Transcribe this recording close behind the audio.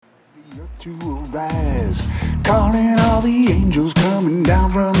To arise, calling all the angels coming down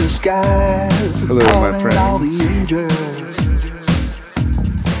from the skies. Hello, calling my friends. all the angels.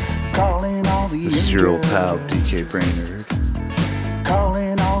 Calling all the This is your old pal, DK Brainerd.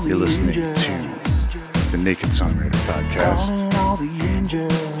 Calling all the You're listening angels. to the Naked Songwriter Podcast, Calling all the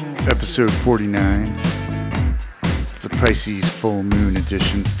angels. episode 49. It's the Pisces Full Moon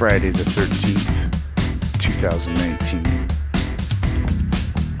Edition, Friday the 13th, 2019.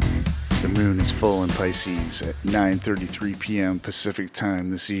 The moon is full in Pisces at 9:33 p.m. Pacific time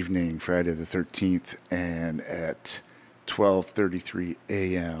this evening, Friday the 13th, and at 12:33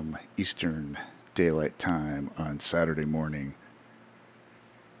 a.m. Eastern Daylight Time on Saturday morning.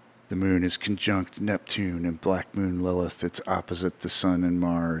 The moon is conjunct Neptune and Black Moon Lilith. It's opposite the Sun and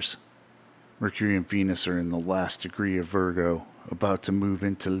Mars. Mercury and Venus are in the last degree of Virgo, about to move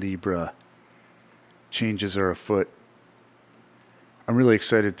into Libra. Changes are afoot. I'm really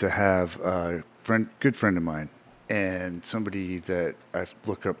excited to have a good friend of mine and somebody that I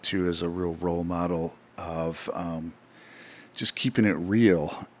look up to as a real role model of just keeping it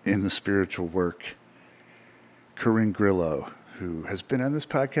real in the spiritual work. Corinne Grillo, who has been on this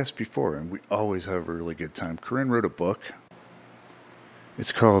podcast before, and we always have a really good time. Corinne wrote a book.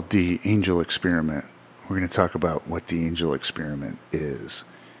 It's called The Angel Experiment. We're going to talk about what the Angel Experiment is.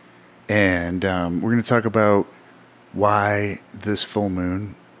 And we're going to talk about why this full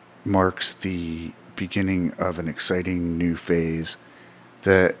moon marks the beginning of an exciting new phase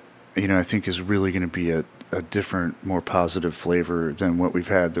that, I think is really going to be a different, more positive flavor than what we've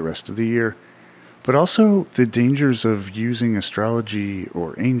had the rest of the year. But also the dangers of using astrology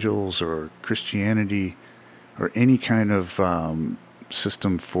or angels or Christianity or any kind of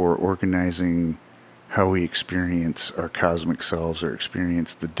system for organizing how we experience our cosmic selves or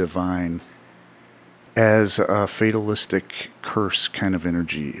experience the divine as a fatalistic curse kind of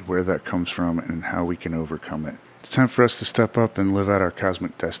energy, where that comes from and how we can overcome it. It's time for us to step up and live out our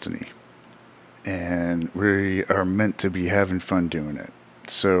cosmic destiny. And we are meant to be having fun doing it.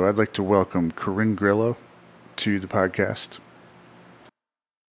 So I'd like to welcome Corinne Grillo to the podcast.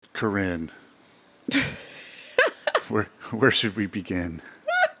 Corinne, where should we begin?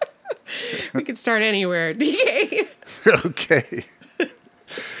 We could start anywhere, DK. Okay.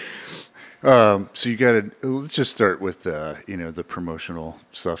 So let's just start with, the promotional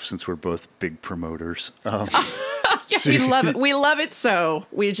stuff, since we're both big promoters. Yeah, so we love it. We love it so.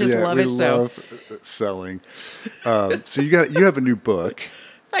 We just love it so. We love selling. So you have a new book.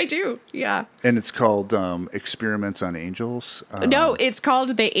 I do, yeah. And it's called Experiments on Angels. No, it's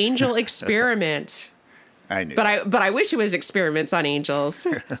called The Angel Experiment. I knew. But I wish it was Experiments on Angels.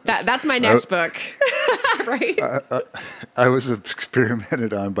 That's my next book. Right? I was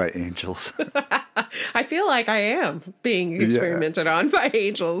experimented on by angels. I feel like I am being experimented on by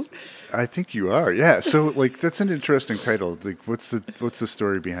angels. I think you are. Yeah. So that's an interesting title. What's the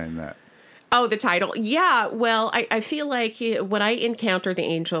story behind that? Oh, the title. Yeah. Well, I feel like when I encountered the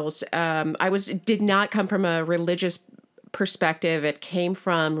angels, did not come from a religious perspective. It came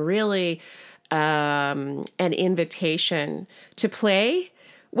from really an invitation to play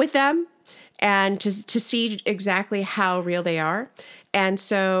with them and to see exactly how real they are. And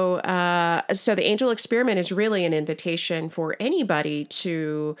so the Angel Experiment is really an invitation for anybody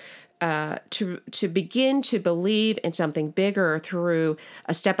to begin to believe in something bigger through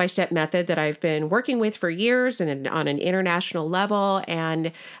a step-by-step method that I've been working with for years and on an international level.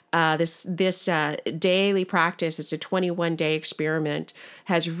 And this daily practice, it's a 21-day experiment,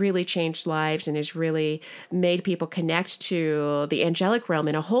 has really changed lives and has really made people connect to the angelic realm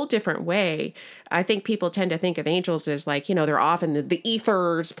in a whole different way. I think people tend to think of angels as they're off in the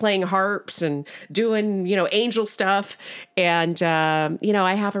ethers playing harps and doing, angel stuff. And,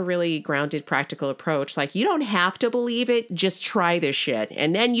 I have a really grounded, practical approach. You don't have to believe it, just try this shit.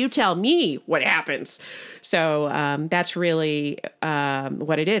 And then you tell me what happens. So that's really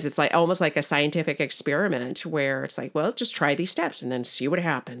what it is. It's almost like a scientific experiment where it's just try these steps and then see what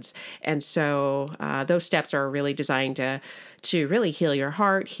happens. And so those steps are really designed to really heal your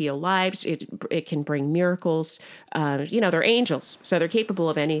heart, heal lives. It can bring miracles. They're angels, so they're capable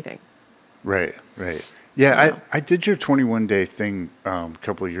of anything. Right. Yeah, I did your 21-day thing a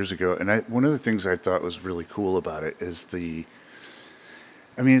couple of years ago, and one of the things I thought was really cool about it is I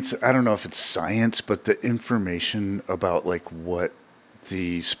don't know if it's science, but the information about what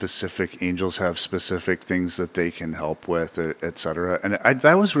the specific angels have, specific things that they can help with, et cetera. And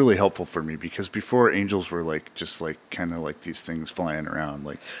that was really helpful for me, because before, angels were just kind of these things flying around,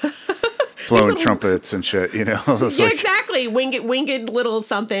 blowing trumpets and shit, It's Yeah, like, exactly. Winged little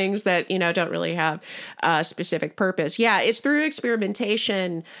somethings that, don't really have a specific purpose. Yeah, it's through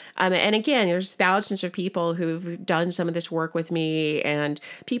experimentation. And again, there's thousands of people who've done some of this work with me, and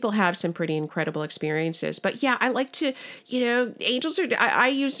people have some pretty incredible experiences. But yeah, I like to, angels are,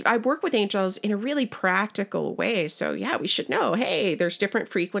 I work with angels in a really practical way. So yeah, we should know, hey, there's different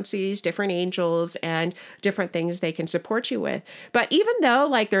frequencies, different angels, and different things they can support you with. But even though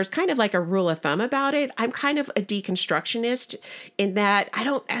like there's kind of like a rule of thumb about it, I'm kind of a deconstructionist in that I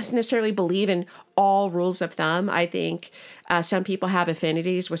don't necessarily believe in all rules of thumb. I think some people have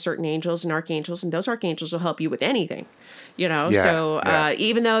affinities with certain angels and archangels, and those archangels will help you with anything, yeah, So yeah.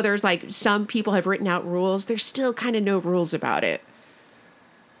 even though there's like some people have written out rules, there's still kind of no rules about it.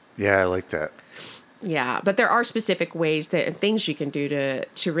 Yeah, I like that. Yeah, but there are specific ways that things you can do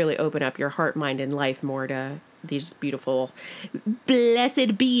to really open up your heart, mind, and life more to these beautiful,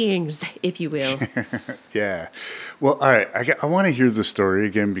 blessed beings, if you will. Yeah. Well, all right. I want to hear the story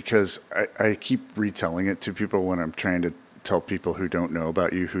again because I keep retelling it to people when I'm trying to tell people who don't know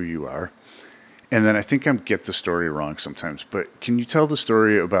about you who you are. And then I think I get the story wrong sometimes. But can you tell the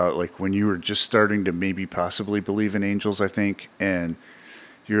story about like when you were just starting to maybe possibly believe in angels, I think, and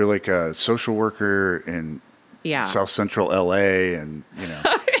you're like a social worker in Yeah. South Central LA and,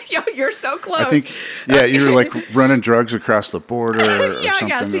 Yo, you're so close. I think, yeah, you were like running drugs across the border or yeah, something.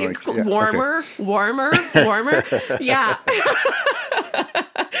 yeah. See, Like, yeah, warmer. Yeah.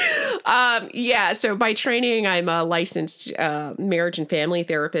 Yeah. So by training, I'm a licensed marriage and family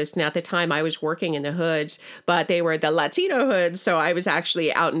therapist. And at the time I was working in the hoods, but they were the Latino hoods. So I was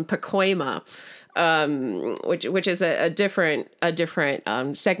actually out in Pacoima, which is a different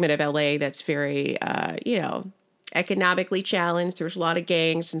segment of LA that's very, economically challenged. There's a lot of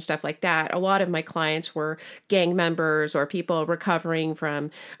gangs and stuff like that. A lot of my clients were gang members or people recovering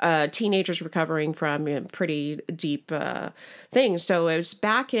from, teenagers recovering from pretty deep things. So it was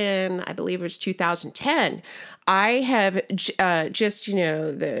back in, I believe it was 2010. I have just,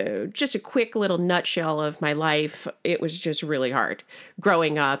 just a quick little nutshell of my life. It was just really hard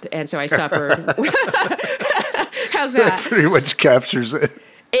growing up. And so I suffered. How's that? that pretty much captures it.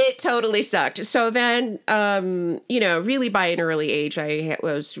 It totally sucked. So then, really by an early age, I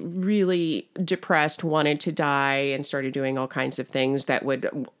was really depressed, wanted to die, and started doing all kinds of things that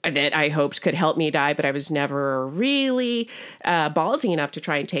I hoped could help me die, but I was never really ballsy enough to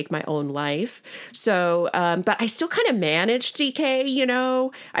try and take my own life. So, but I still kind of managed,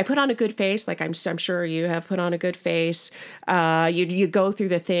 DK, I put on a good face, like I'm sure you have put on a good face. You go through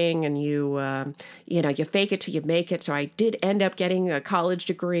the thing and you fake it till you make it. So I did end up getting a college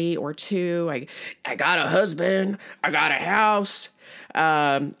degree or two. I got a husband. I got a house.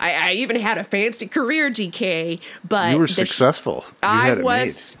 I even had a fancy career, DK. But You were successful. You had it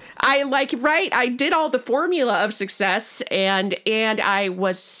made. I did all the formula of success, and I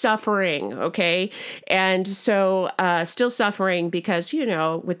was suffering. Okay, and so still suffering because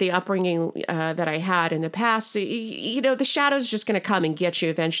with the upbringing that I had in the past, the shadow's just going to come and get you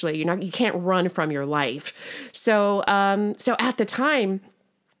eventually. You can't run from your life. So at the time,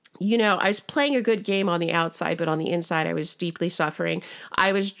 I was playing a good game on the outside, but on the inside, I was deeply suffering.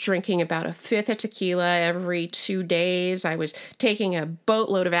 I was drinking about a fifth of tequila every 2 days. I was taking a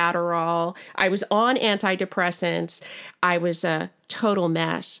boatload of Adderall. I was on antidepressants. I was a total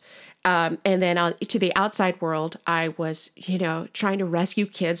mess. And then to the outside world, I was, trying to rescue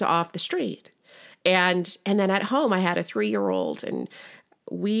kids off the street. And then at home, I had a 3-year-old, and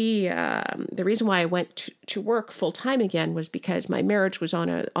the reason why I went to work full time again was because my marriage was on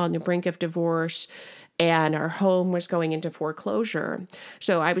the brink of divorce, and our home was going into foreclosure.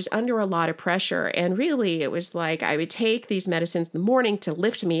 So I was under a lot of pressure, and really it was like I would take these medicines in the morning to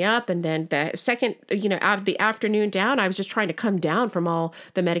lift me up, and then the second, out of the afternoon down, I was just trying to come down from all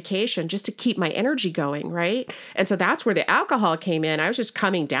the medication just to keep my energy going, right? And so that's where the alcohol came in. I was just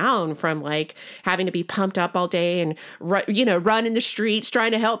coming down from like having to be pumped up all day and run in the streets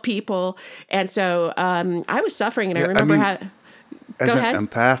trying to help people, and so I was suffering, and I remember how. As an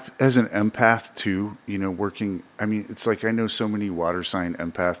empath too, working, it's like I know so many water sign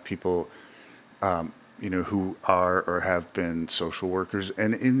empath people, who are or have been social workers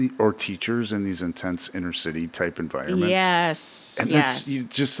and or teachers in these intense inner city type environments. Yes. And yes.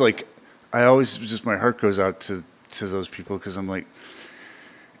 that's just like, I always just, my heart goes out to those people because I'm like,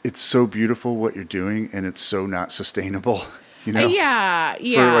 it's so beautiful what you're doing and it's so not sustainable. Yeah.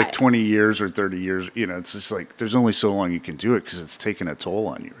 For like 20 years or 30 years, it's just like there's only so long you can do it because it's taking a toll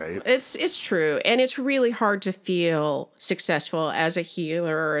on you, right? It's true. And it's really hard to feel successful as a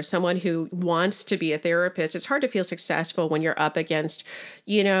healer or as someone who wants to be a therapist. It's hard to feel successful when you're up against,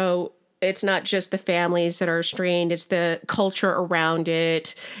 it's not just the families that are strained, it's the culture around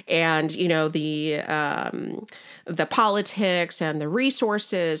it, and the politics and the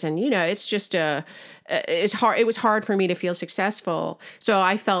resources, and it's just it's hard. It was hard for me to feel successful. So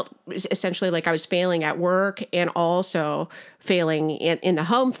I felt essentially like I was failing at work and also failing in the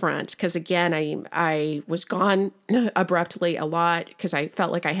home front. Because again, I was gone abruptly a lot because I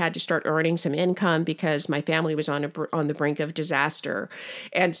felt like I had to start earning some income because my family was on the brink of disaster.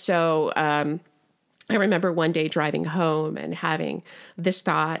 And so I remember one day driving home and having this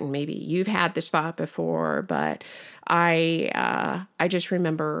thought, and maybe you've had this thought before, but I just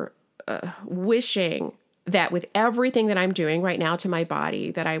remember wishing that with everything that I'm doing right now to my body,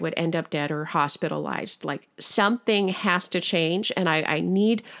 that I would end up dead or hospitalized. Like something has to change, and I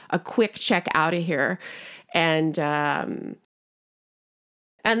need a quick check out of here. And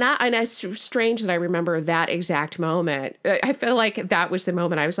it's strange that I remember that exact moment. I feel like that was the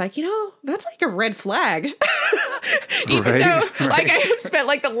moment I was like, that's like a red flag. Even though, like, I had spent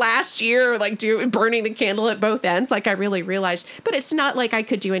like the last year, like, burning the candle at both ends, like, I really realized, but it's not like I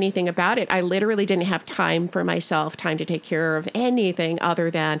could do anything about it. I literally didn't have time for myself, time to take care of anything other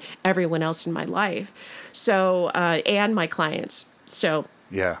than everyone else in my life. So, and my clients. So,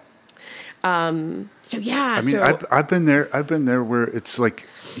 yeah. Yeah. I mean, I've been there where it's like,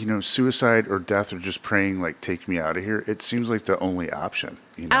 suicide or death or just praying, like, take me out of here. It seems like the only option,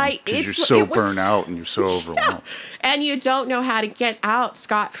 because you're so burnt out and you're so overwhelmed. Yeah. And you don't know how to get out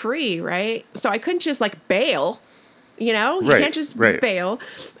scot-free, right? So I couldn't just like bail. You can't just bail.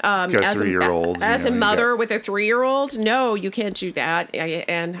 Got a 3-year-old. As a mother with a 3-year-old, no, you can't do that.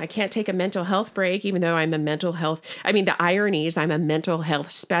 And I can't take a mental health break, even though I'm a mental health. I mean, the irony is I'm a mental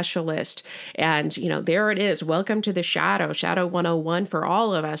health specialist. And, there it is. Welcome to the Shadow 101 for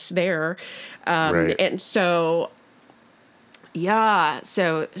all of us there. And so... Yeah.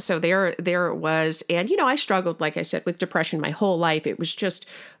 So there it was. And, I struggled, like I said, with depression my whole life. It was just,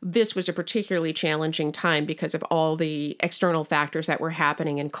 this was a particularly challenging time because of all the external factors that were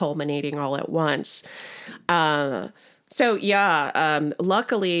happening and culminating all at once.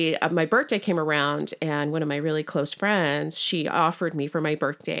 Luckily, my birthday came around, and one of my really close friends, she offered me for my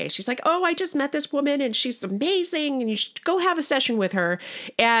birthday. She's like, "Oh, I just met this woman and she's amazing and you should go have a session with her."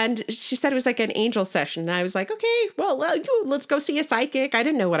 And she said it was like an angel session. And I was like, "Okay, well, let's go see a psychic." I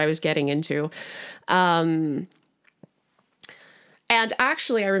didn't know what I was getting into. And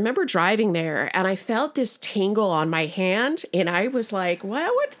actually, I remember driving there, and I felt this tingle on my hand, and I was like,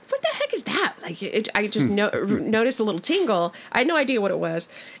 "Well, what the heck is that?" Like, I just noticed a little tingle. I had no idea what it was.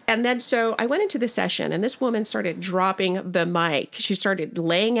 And then so I went into the session, and this woman started dropping the mic. She started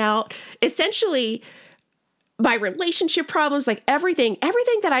laying out essentially my relationship problems, like everything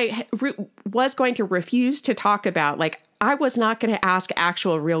that I was going to refuse to talk about. Like, I was not going to ask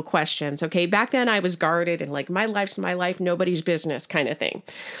actual real questions. Okay. Back then I was guarded and like, my life's my life, nobody's business kind of thing.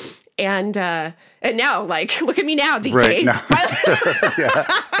 And now, like, look at me now, DK. Right now.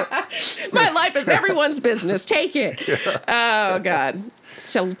 My life is everyone's business. Take it. Yeah. Oh God.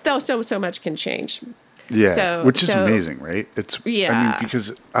 So much can change. Yeah, which is amazing, right? I mean,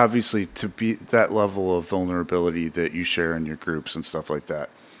 because obviously to be that level of vulnerability that you share in your groups and stuff like that,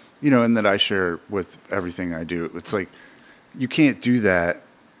 and that I share with everything I do, it's like you can't do that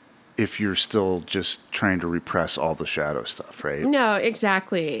if you're still just trying to repress all the shadow stuff, right? No,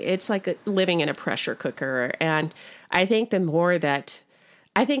 exactly. It's like living in a pressure cooker. And I think the more that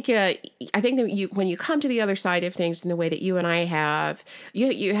I think that when you come to the other side of things in the way that you and I have,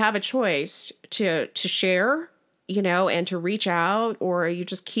 you have a choice to share, and to reach out, or you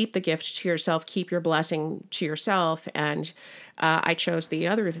just keep the gift to yourself, keep your blessing to yourself. And I chose the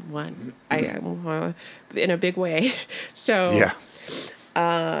other one, in a big way. So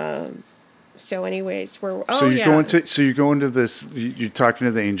yeah. So anyways, you're going to this. You're talking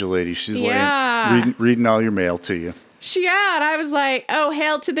to the angel lady. She's reading all your mail to you. Yeah, and I was like, "Oh,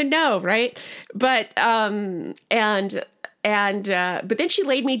 hail to the no," right? But but then she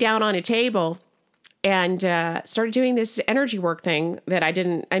laid me down on a table and started doing this energy work thing that I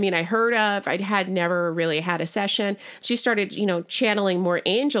heard of. I had never really had a session. She started, channeling more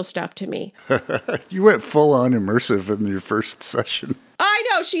angel stuff to me. You went full on immersive in your first session. I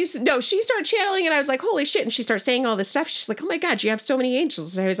know. She started channeling, and I was like, "Holy shit." And she started saying all this stuff. She's like, "Oh my God, you have so many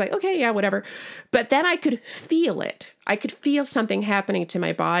angels." And I was like, "Okay, yeah, whatever." But then I could feel it. I could feel something happening to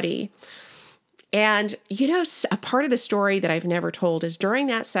my body. And, a part of the story that I've never told is during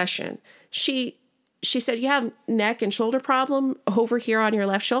that session, she said, "You have neck and shoulder problem over here on your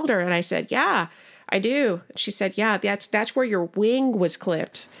left shoulder." And I said, "Yeah, I do." She said, "Yeah, that's where your wing was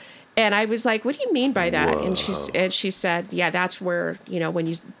clipped." And I was like, what do you mean by that? Whoa. And she said, yeah, that's where, when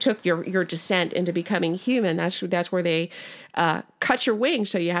you took your descent into becoming human, that's where they cut your wings.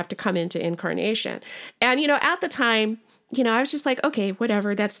 So you have to come into incarnation. And, at the time, I was just like, okay,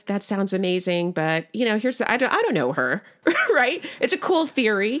 whatever. That sounds amazing. But, I don't know her, right? It's a cool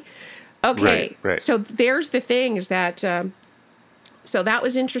theory. Okay. Right. So there's the thing is that, so that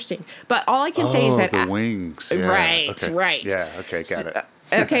was interesting. But all I can say is that the wings. Yeah. Right. Okay. Right. Yeah. Okay. Got it.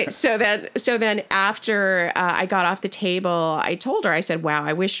 Okay, so then after I got off the table, I told her, I said, wow,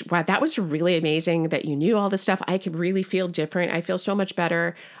 that was really amazing that you knew all this stuff. I could really feel different. I feel so much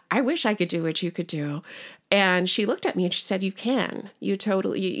better. I wish I could do what you could do. And she looked at me and she said, you can.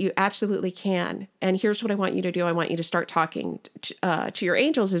 You absolutely can. And here's what I want you to do. I want you to start talking to your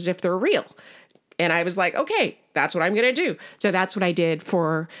angels as if they're real. And I was like, okay, that's what I'm going to do. So that's what I did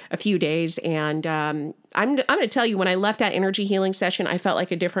for a few days. And I'm going to tell you, when I left that energy healing session, I felt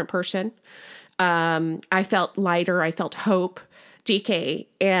like a different person. I felt lighter. I felt hope, DK,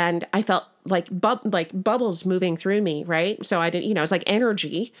 and I felt like bubbles moving through me, right? So I didn't, it was like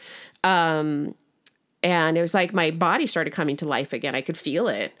energy. And it was like my body started coming to life again. I could feel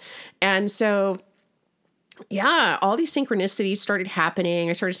it. And so yeah, all these synchronicities started happening.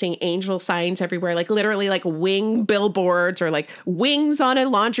 I started seeing angel signs everywhere, like literally like wing billboards or like wings on a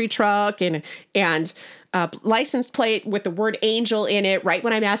laundry truck and license plate with the word angel in it, right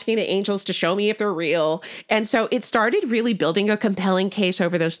when I'm asking the angels to show me if they're real. And so it started really building a compelling case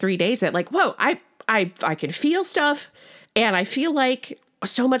over those 3 days that like, whoa, I can feel stuff and I feel like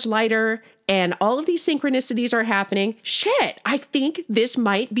so much lighter and all of these synchronicities are happening. Shit, I think this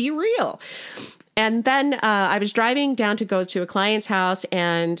might be real. And then I was driving down to go to a client's house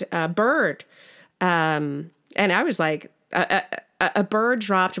and a bird, and I was like, a bird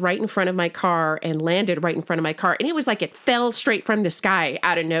dropped right in front of my car and landed right in front of my car. And it was like it fell straight from the sky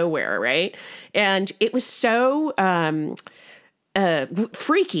out of nowhere, right? And it was so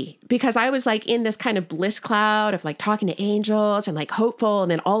freaky because I was like in this kind of bliss cloud of like talking to angels and like hopeful. And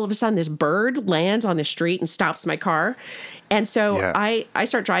then all of a sudden this bird lands on the street and stops my car. And so Yeah. I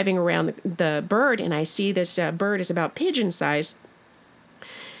start driving around the bird and I see this bird is about pigeon size.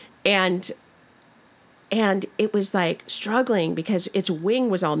 And it was like struggling because its wing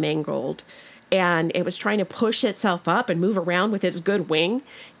was all mangled and it was trying to push itself up and move around with its good wing.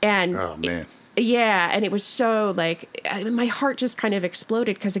 And Oh man. yeah, and it was so like my heart just kind of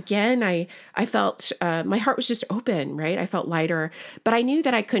exploded because again, I felt my heart was just open, right? I felt lighter, but I knew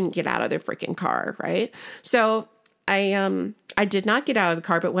that I couldn't get out of the freaking car, right? So I did not get out of the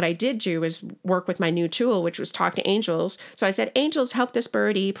car, but what I did do is work with my new tool, which was talk to angels. So I said, angels, help this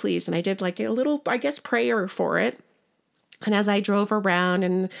birdie, please. And I did like a little, I guess, prayer for it. And as I drove around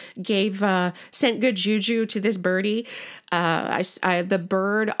and sent good juju to this birdie, the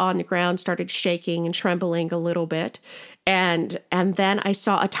bird on the ground started shaking and trembling a little bit. And then I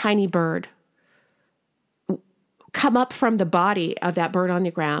saw a tiny bird come up from the body of that bird on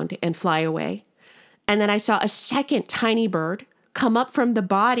the ground and fly away. And then I saw a second tiny bird come up from the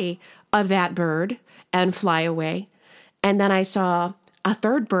body of that bird and fly away. And then I saw a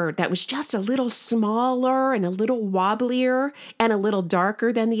third bird that was just a little smaller and a little wobblier and a little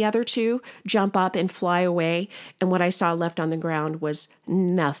darker than the other two jump up and fly away. And what I saw left on the ground was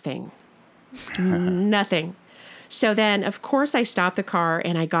nothing. Nothing. So then, of course, I stopped the car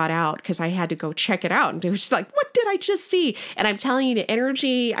and I got out because I had to go check it out. And it was just like, what did I just see? And I'm telling you, the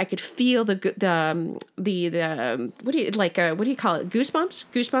energy, I could feel the what do you call it?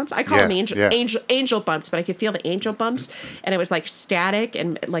 Goosebumps? I call them angel bumps, but I could feel the angel bumps. And it was like static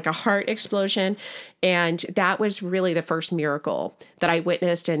and like a heart explosion. And that was really the first miracle that I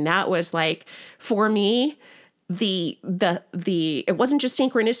witnessed. And that was like, for me, it wasn't just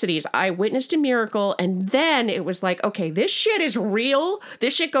synchronicities. I witnessed a miracle and then it was like, okay, this shit is real.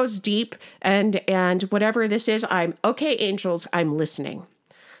 This shit goes deep and whatever this is, I'm okay, angels, I'm listening.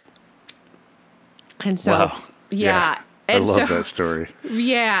 And so, Wow. yeah. I love that story.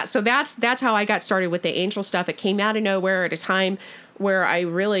 Yeah. So that's how I got started with the angel stuff. It came out of nowhere at a time where I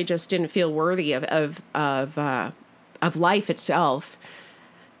really just didn't feel worthy of life itself.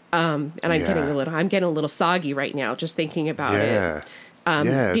 And I'm getting a little soggy right now just thinking about it.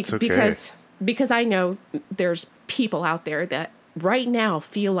 It's okay. Because I know there's people out there that right now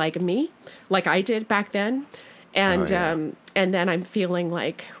feel like me, like I did back then, and then I'm feeling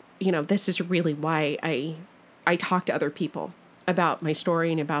like this is really why I talk to other people about my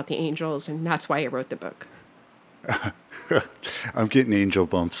story and about the angels, and that's why I wrote the book. I'm getting angel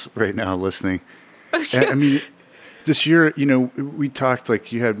bumps right now listening. I mean. This year, we talked,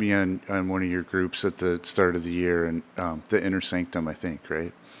 like you had me on one of your groups at the start of the year and the Inner Sanctum, I think,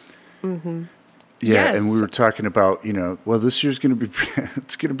 right? Yeah, Yes. and we were talking about, well, this year's going to be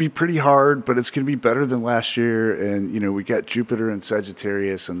it's going to be pretty hard, but it's going to be better than last year. And we got Jupiter and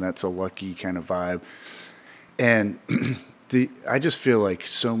Sagittarius, and that's a lucky kind of vibe. And I just feel like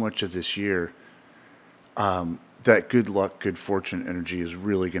so much of this year, that good luck, good fortune energy is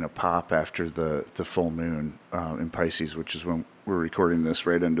really going to pop after the full moon in Pisces, which is when we're recording this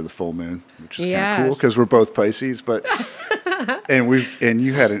right under the full moon, which is kind of cool Yes. because we're both Pisces. But and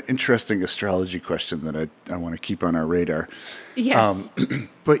you had an interesting astrology question that I want to keep on our radar. Yes.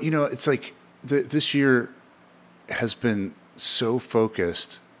 But it's like this year has been so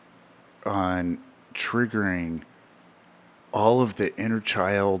focused on triggering all of the inner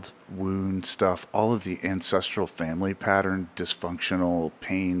child wound stuff, all of the ancestral family pattern, dysfunctional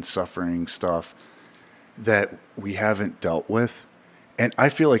pain, suffering stuff that we haven't dealt with. And I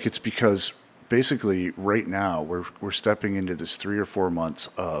feel like it's because basically right now we're stepping into this 3 or 4 months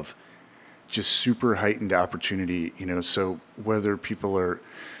of just super heightened opportunity, so whether people are,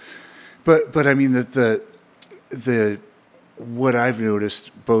 but I mean that the what I've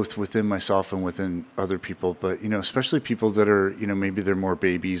noticed both within myself and within other people, but especially people that are maybe they're more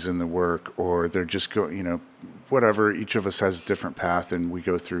babies in the work, or they're just whatever. Each of us has a different path, and we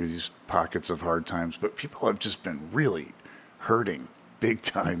go through these pockets of hard times. But people have just been really hurting big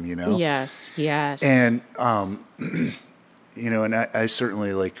time, Yes. Yes. And and I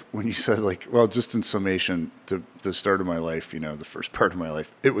certainly, like when you said, like, well, just in summation, the start of my life, the first part of my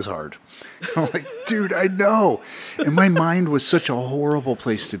life, it was hard. I'm like, dude, I know. And my mind was such a horrible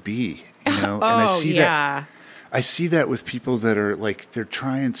place to be, and I see that. I see that with people that are like, they're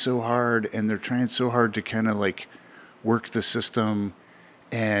trying so hard, and they're trying so hard to kind of like work the system,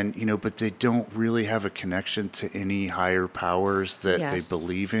 and but they don't really have a connection to any higher powers that Yes. they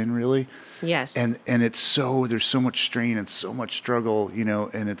believe in, really. Yes. And it's there's so much strain and so much struggle,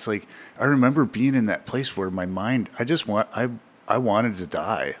 and it's like, I remember being in that place where my mind, I wanted to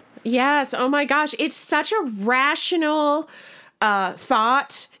die. Yes. Oh my gosh. It's such a rational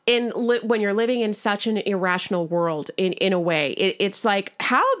thought when you're living in such an irrational world in a way. It's like,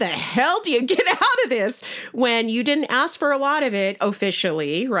 how the hell do you get out of this when you didn't ask for a lot of it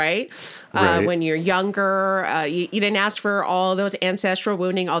officially, right? Right. When you're younger, you didn't ask for all those ancestral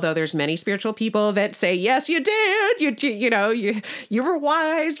wounding, although there's many spiritual people that say, yes, you did. You were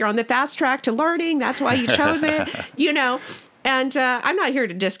wise. You're on the fast track to learning. That's why you chose it, And I'm not here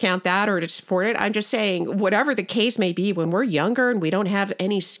to discount that or to support it. I'm just saying, whatever the case may be, when we're younger and we don't have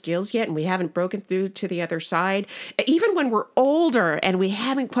any skills yet and we haven't broken through to the other side, even when we're older and we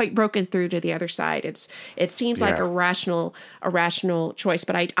haven't quite broken through to the other side, it seems like a rational choice.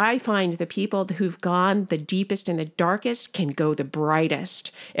 But I find the people who've gone the deepest and the darkest can go the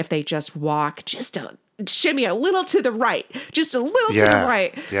brightest if they just walk just a shimmy a little to the right, just a little to the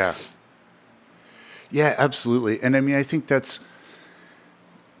right. Yeah. Yeah, absolutely. And I mean, I think that's,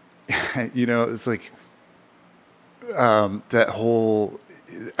 it's like that whole,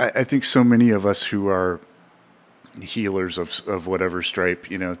 I think so many of us who are healers of whatever stripe,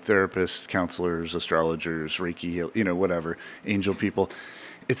 therapists, counselors, astrologers, Reiki, whatever, angel people.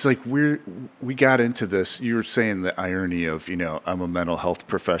 It's like we got into this. You were saying the irony of, I'm a mental health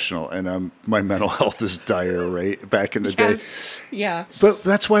professional and my mental health is dire, right? Back in the day. Yeah. But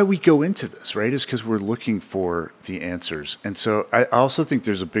that's why we go into this, right? Is because we're looking for the answers. And so I also think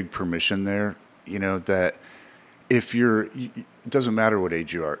there's a big permission there, that if it doesn't matter what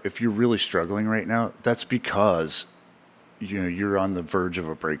age you are, if you're really struggling right now, that's because you're on the verge of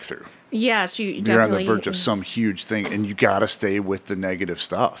a breakthrough. Yes, You're on the verge of some huge thing, and you got to stay with the negative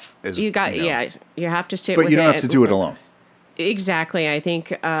stuff. You have to sit but with it. But you don't have to do it alone. Exactly. I think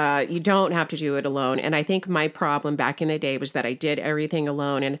you don't have to do it alone. And I think my problem back in the day was that I did everything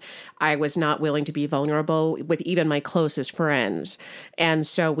alone, and I was not willing to be vulnerable with even my closest friends. And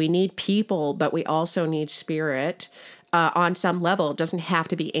so we need people, but we also need spirit. On some level. It doesn't have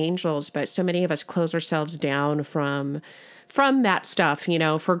to be angels, but so many of us close ourselves down from that stuff,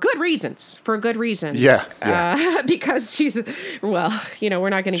 for good reasons. Yeah. Because Jesus, well, we're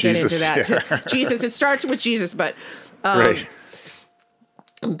not going to get into that. Yeah. Jesus, it starts with Jesus, but, Right.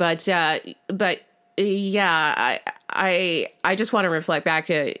 But yeah, I just want to reflect back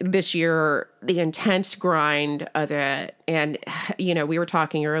to this year, the intense grind of it. And, we were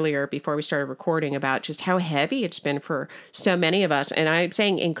talking earlier before we started recording about just how heavy it's been for so many of us. And I'm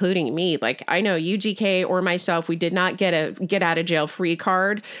saying, including me, like I know UGK or myself, we did not get a get out of jail free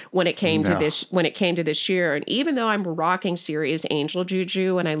card when it came to this year. And even though I'm rocking serious angel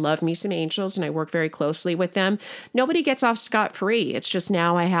juju and I love me some angels and I work very closely with them, nobody gets off scot-free. It's just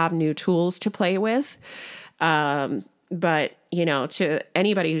now I have new tools to play with. But, to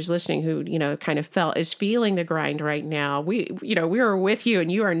anybody who's listening who, kind of is feeling the grind right now, we are with you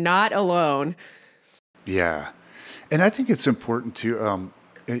and you are not alone. Yeah. And I think it's important to,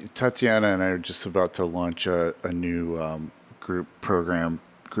 Tatiana and I are just about to launch a new group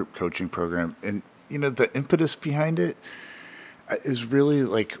coaching program. And, the impetus behind it is really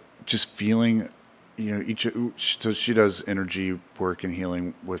like just feeling, so she does energy work and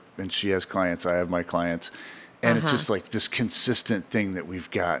healing and she has clients, I have my clients. And it's just like this consistent thing that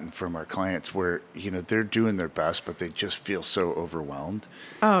we've gotten from our clients where, they're doing their best, but they just feel so overwhelmed.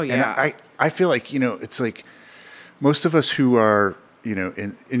 Oh, yeah. And I feel like, it's like most of us who are,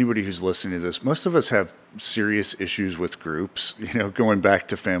 and anybody who's listening to this, most of us have serious issues with groups, going back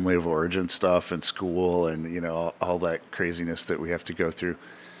to family of origin stuff and school and, all that craziness that we have to go through.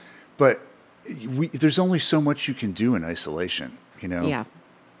 But there's only so much you can do in isolation, Yeah.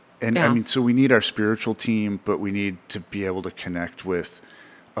 And Yeah. I mean, so we need our spiritual team, but we need to be able to connect with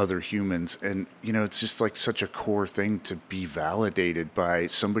other humans. And, it's just like such a core thing to be validated by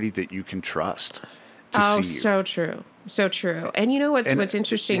somebody that you can trust to see you. So true. So true. And what's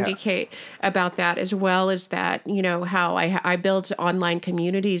interesting, DK, about that as well is that, how I built online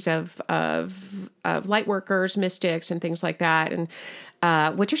communities of light workers, mystics, and things like that. And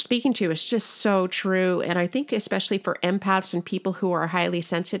what you're speaking to is just so true. And I think especially for empaths and people who are highly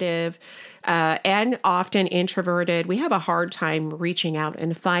sensitive and often introverted, we have a hard time reaching out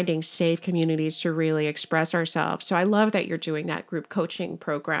and finding safe communities to really express ourselves. So I love that you're doing that group coaching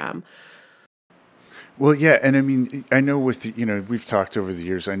program. Well, yeah. And I mean, I know we've talked over the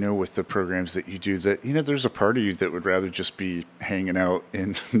years, I know with the programs that you do that, there's a part of you that would rather just be hanging out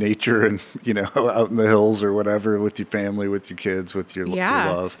in nature and, out in the hills or whatever with your family, with your kids, with your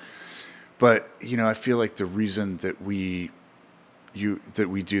love. But, I feel like the reason that we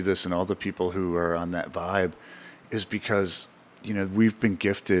do this and all the people who are on that vibe is because, we've been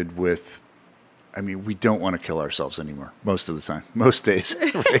gifted with, we don't want to kill ourselves anymore most of the time, most days.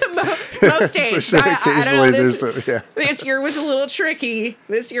 Right? Most days. So occasionally this year was a little tricky.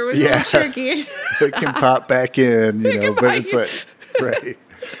 It can pop back in, but it's like, right.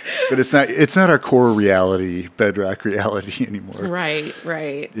 But it's not our core reality, bedrock reality anymore.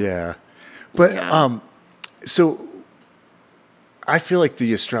 Right. Yeah. But, so I feel like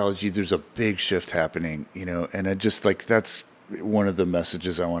the astrology, there's a big shift happening, and I just like, that's one of the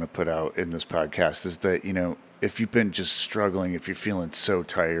messages I want to put out in this podcast is that, if you've been just struggling, if you're feeling so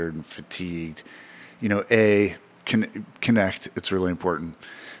tired and fatigued, connect. It's really important.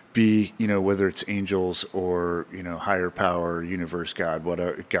 B, whether it's angels or, higher power, universe, God,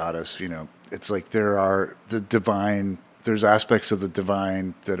 whatever, goddess, it's like there's aspects of the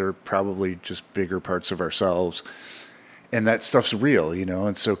divine that are probably just bigger parts of ourselves. And that stuff's real,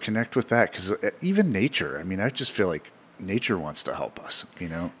 and so connect with that because even nature, I just feel like nature wants to help us,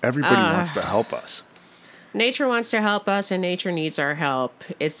 everybody wants to help us. Nature wants to help us and nature needs our help.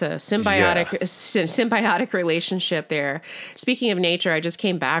 It's a symbiotic relationship there. Speaking of nature, I just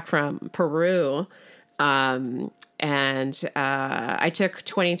came back from Peru. And I took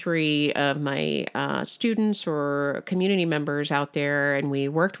 23 of my students or community members out there, and we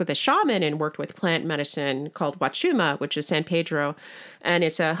worked with a shaman and worked with plant medicine called Huachuma, which is San Pedro. And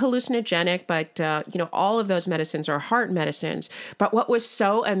it's a hallucinogenic, but, all of those medicines are heart medicines. But what was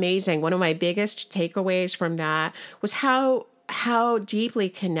so amazing, one of my biggest takeaways from that was how deeply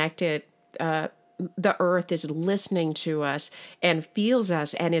connected the earth is listening to us and feels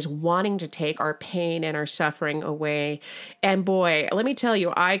us and is wanting to take our pain and our suffering away. And boy, let me tell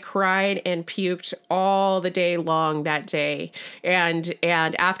you, I cried and puked all the day long that day. And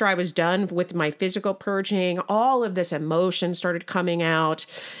after I was done with my physical purging, all of this emotion started coming out.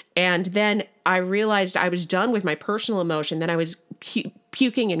 And then I realized I was done with my personal emotion. Then I was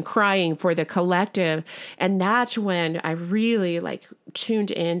puking and crying for the collective. And that's when I really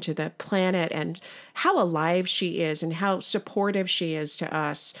tuned into the planet and how alive she is and how supportive she is to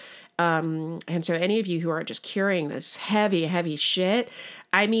us. And so any of you who are just carrying this heavy, heavy shit,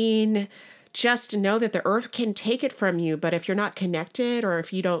 just know that the earth can take it from you. But if you're not connected, or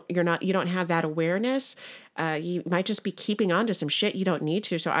if you don't have that awareness, you might just be keeping on to some shit you don't need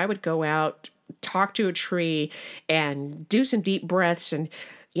to. So I would go out, talk to a tree, and do some deep breaths, and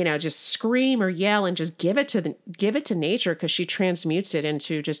just scream or yell and just give it to nature, because she transmutes it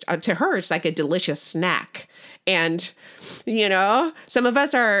into just to her it's like a delicious snack. And some of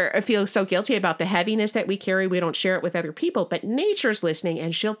us feel so guilty about the heaviness that we carry. We don't share it with other people, but nature's listening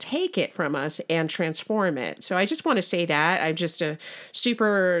and she'll take it from us and transform it. So I just want to say that I'm just a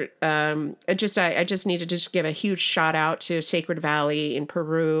super, I just need to just give a huge shout out to Sacred Valley in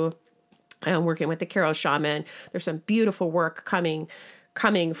Peru. I'm working with the Carol shaman. There's some beautiful work coming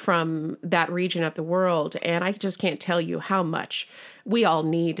from that region of the world. And I just can't tell you how much we all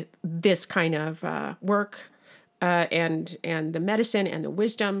need this kind of work and the medicine and the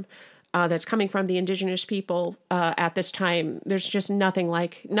wisdom that's coming from the indigenous people at this time. There's just nothing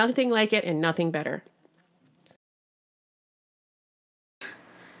like it and nothing better.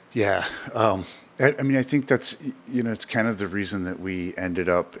 Yeah. I mean, I think that's, it's kind of the reason that we ended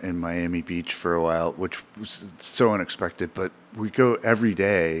up in Miami Beach for a while, which was so unexpected. But we go every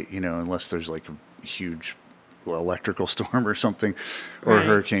day, unless there's like a huge electrical storm or something or a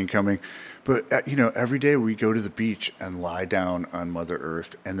hurricane coming. But, every day we go to the beach and lie down on Mother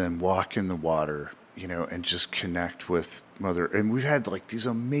Earth and then walk in the water, and just connect with Mother. And we've had like these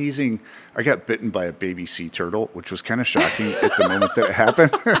amazing, I got bitten by a baby sea turtle, which was kind of shocking at the moment that it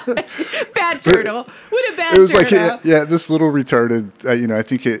happened. Bad turtle. What a bad turtle. It was like, this little retarded, I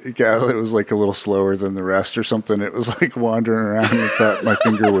think it was like a little slower than the rest or something. It was like wandering around and thought my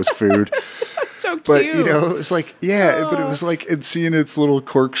finger was food. So cute. But, it was like, but it was like, and seeing its little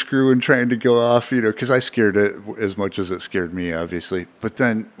corkscrew and trying to go off, because I scared it as much as it scared me, obviously. But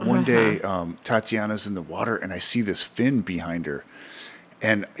then one day, Tatiana's in the water and I see this fin behind her.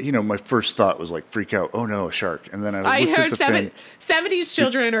 And, my first thought was like, freak out. Oh no, a shark. And then I looked at the fin. 70s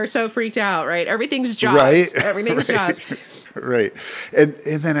children are so freaked out, right? Everything's Jaws. Right? Everything's Jaws. Right. And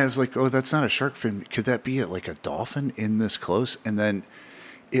then I was like, oh, that's not a shark fin. Could that be like a dolphin in this close? And then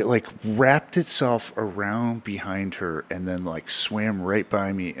it like wrapped itself around behind her and then like swam right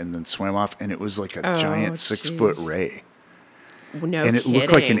by me and then swam off. And it was like a giant 6-foot ray. No and it kidding.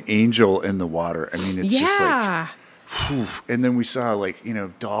 looked like an angel in the water. I mean, it's just like, whew. And then we saw like,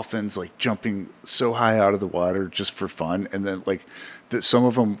 dolphins like jumping so high out of the water just for fun. And then like that some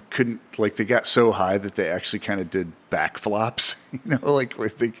of them couldn't, like they got so high that they actually kind of did backflops, like I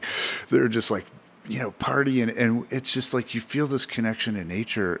think they were just like, partying. And it's just like, you feel this connection in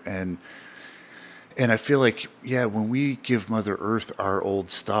nature. And I feel like, when we give Mother Earth our old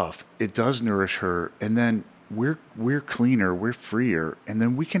stuff, it does nourish her. And then we're cleaner, we're freer, and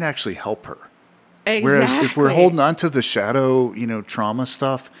then we can actually help her. Exactly. Whereas if we're holding on to the shadow, trauma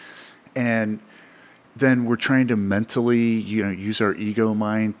stuff, and then we're trying to mentally, use our ego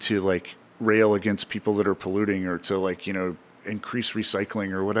mind to like rail against people that are polluting or to like, increase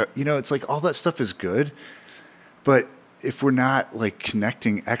recycling or whatever, it's like all that stuff is good. But if we're not like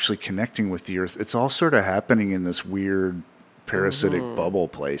actually connecting with the earth, it's all sort of happening in this weird parasitic bubble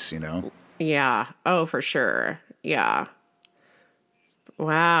place, Yeah. Oh, for sure. Yeah.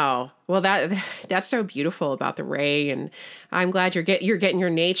 Wow. Well, that's so beautiful about the ray, and I'm glad you're getting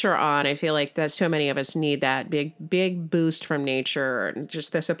your nature on. I feel like that so many of us need that big boost from nature, and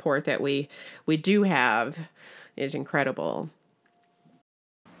just the support that we do have is incredible.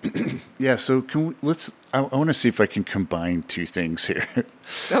 Yeah. So I want to see if I can combine two things here.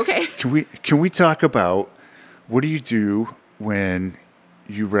 Okay. Can we talk about what do you do when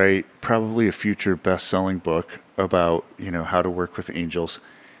you write probably a future best-selling book about, how to work with angels,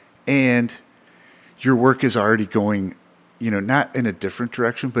 and your work is already going, not in a different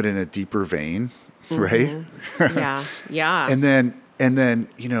direction, but in a deeper vein, right? Yeah. Yeah. And then,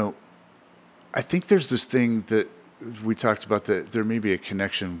 I think there's this thing that we talked about, that there may be a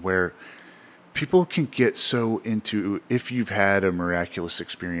connection where people can get so into, if you've had a miraculous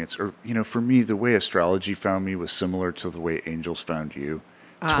experience, or, for me, the way astrology found me was similar to the way angels found you.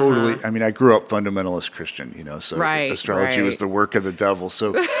 Totally. I mean, I grew up fundamentalist Christian, so astrology was the work of the devil.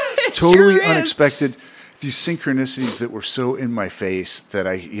 So totally sure unexpected. These synchronicities that were so in my face that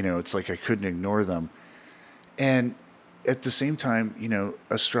it's like I couldn't ignore them. And at the same time,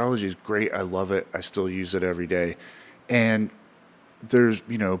 astrology is great. I love it. I still use it every day. And there's,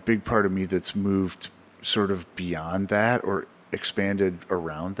 a big part of me that's moved sort of beyond that or expanded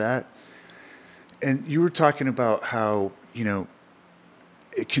around that. And you were talking about how,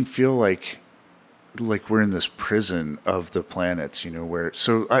 it can feel like we're in this prison of the planets, where,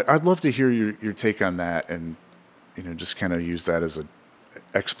 so I'd love to hear your take on that and, just kind of use that as an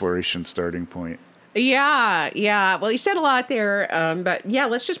exploration starting point. Yeah. Yeah. Well, you said a lot there. But yeah,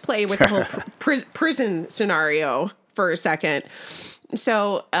 let's just play with the whole prison scenario for a second.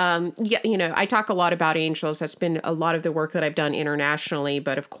 So, I talk a lot about angels. That's been a lot of the work that I've done internationally.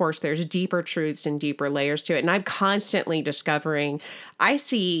 But of course, there's deeper truths and deeper layers to it. And I'm constantly discovering, I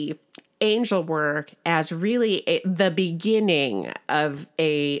see angel work as really the beginning of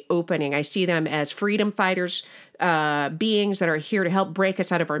a opening. I see them as freedom fighters, beings that are here to help break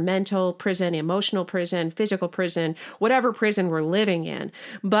us out of our mental prison, emotional prison, physical prison, whatever prison we're living in.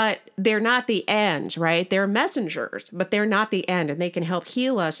 But they're not the end, right? They're messengers, but they're not the end, and they can help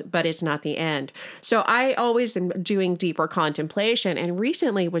heal us, but it's not the end. So I always am doing deeper contemplation, and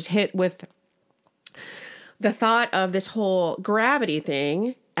recently was hit with the thought of this whole gravity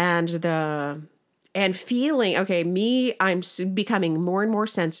thing and feeling, okay, I'm becoming more and more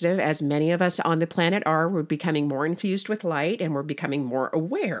sensitive, as many of us on the planet are. We're becoming more infused with light, and we're becoming more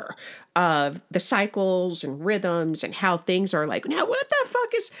aware of the cycles and rhythms and how things are like, now what the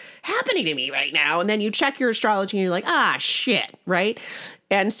fuck is happening to me right now? And then you check your astrology and you're like, shit, right?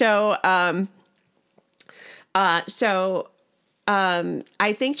 And so, I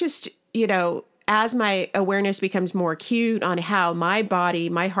think just, as my awareness becomes more acute on how my body,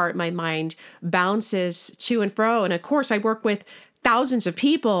 my heart, my mind bounces to and fro. And of course, I work with thousands of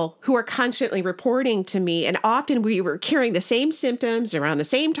people who are constantly reporting to me. And often we were carrying the same symptoms around the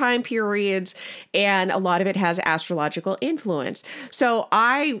same time periods. And a lot of it has astrological influence. So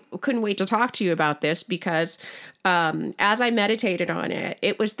I couldn't wait to talk to you about this because as I meditated on it,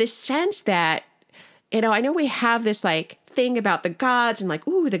 it was this sense that, I know we have this thing about the gods and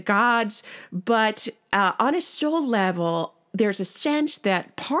the gods, but on a soul level, there's a sense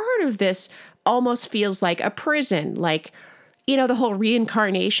that part of this almost feels like a prison, the whole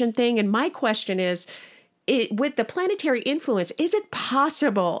reincarnation thing. And my question is, with the planetary influence, is it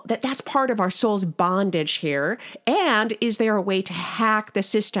possible that that's part of our soul's bondage here? And is there a way to hack the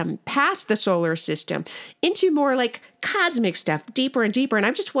system past the solar system into more cosmic stuff, deeper and deeper? And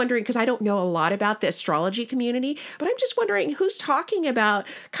I'm just wondering, because I don't know a lot about the astrology community, but I'm just wondering who's talking about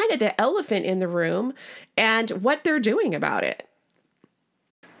kind of the elephant in the room and what they're doing about it.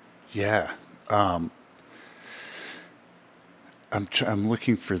 Yeah. I'm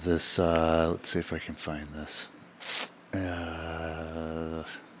looking for this. Let's see if I can find this. I'm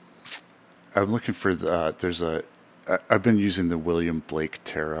looking for I've been using the William Blake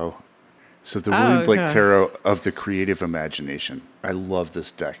Tarot. So the William Blake Tarot of the Creative Imagination. I love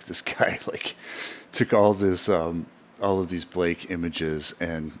this deck. This guy took all of these Blake images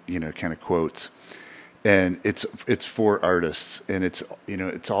and kind of quotes, and it's for artists, and it's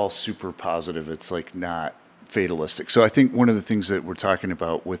all super positive. It's not fatalistic. So I think one of the things that we're talking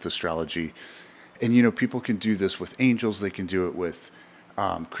about with astrology, and people can do this with angels, they can do it with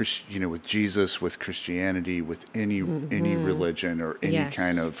with Jesus, with Christianity, with any religion or any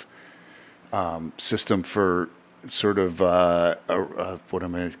kind of system for sort of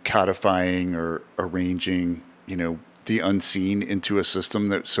codifying or arranging the unseen into a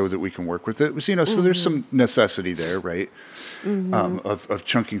system so that we can work with it. So there's some necessity there, right? Of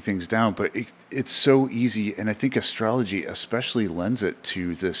chunking things down, but it's so easy. And I think astrology especially lends it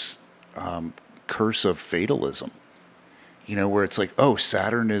to this curse of fatalism, where it's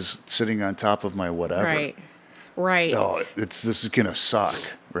Saturn is sitting on top of my whatever. Right. Oh, this is going to suck.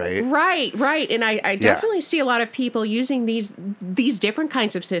 Right. And I definitely see a lot of people using these different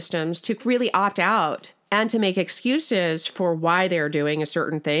kinds of systems to really opt out and to make excuses for why they're doing a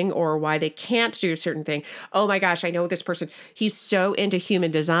certain thing or why they can't do a certain thing. Oh my gosh, I know this person, he's so into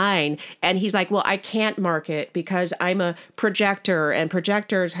human design, and he's like, well, I can't market because I'm a projector and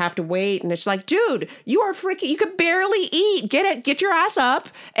projectors have to wait. And it's like, dude, you are freaking, you could barely eat. Get your ass up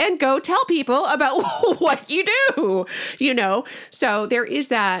and go tell people about what you do, So there is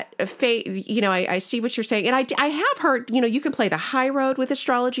that fate, I see what you're saying. And I have heard, you can play the high road with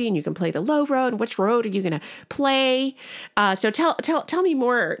astrology and you can play the low road. And which road are you going to play? So tell me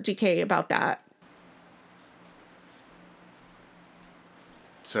more, DK, about that.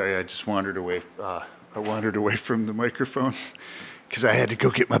 Sorry, I just wandered away. I wandered away from the microphone because I had to go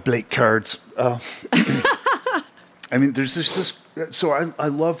get my Blake cards. I mean, there's this. So I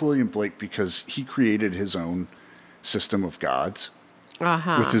love William Blake because he created his own system of gods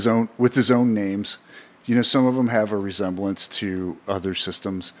with his own names. Some of them have a resemblance to other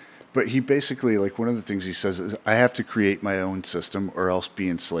systems. But he basically, one of the things he says is, I have to create my own system or else be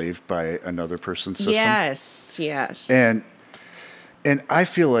enslaved by another person's system. Yes. And I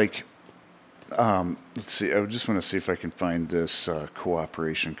feel let's see, I just want to see if I can find this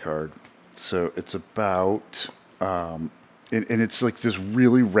cooperation card. So it's about, and it's this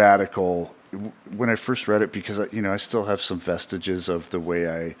really radical, when I first read it, because, I still have some vestiges of the way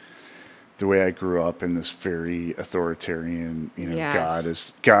I grew up in this very authoritarian,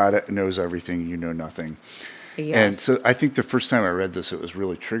 God knows everything, you know nothing. Yes. And so I think the first time I read this, it was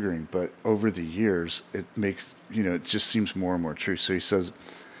really triggering, but over the years, it makes, it just seems more and more true. So he says,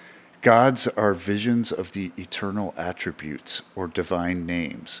 Gods are visions of the eternal attributes or divine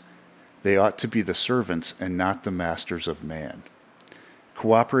names. They ought to be the servants and not the masters of man.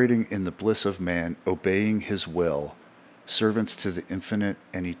 Cooperating in the bliss of man, obeying his will, servants to the infinite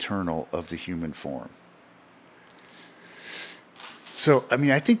and eternal of the human form. So, I mean,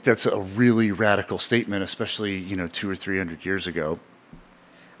 I think that's a really radical statement, especially, 200 or 300 years ago.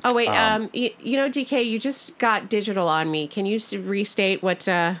 Oh wait, DK, you just got digital on me. Can you restate what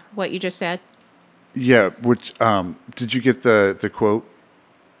you just said? Yeah, which did you get the quote?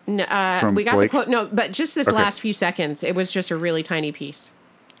 No, from we got Blake? the quote. No, but just this last few seconds, it was just a really tiny piece.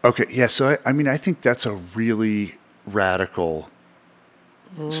 Okay, yeah. So I mean, I think that's a really radical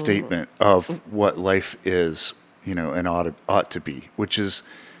statement of what life is, and ought to be, which is,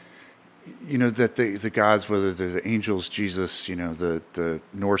 that the gods, whether they're the angels, Jesus, the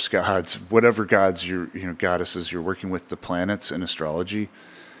Norse gods, whatever gods goddesses you're working with, the planets in astrology,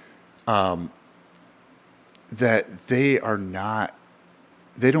 that they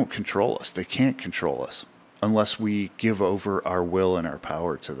don't control us. They can't control us unless we give over our will and our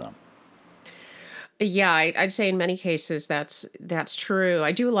power to them. Yeah, I'd say in many cases that's true.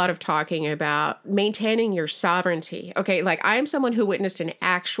 I do a lot of talking about maintaining your sovereignty. Okay, like I am someone who witnessed an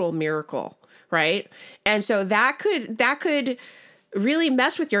actual miracle, right? And so that could really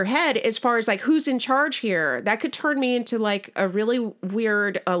mess with your head as far as like who's in charge here. That could turn me into like a really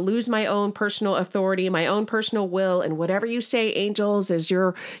weird, lose my own personal authority, my own personal will, and whatever you say, angels, is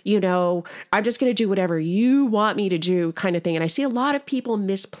your, I'm just going to do whatever you want me to do kind of thing. And I see a lot of people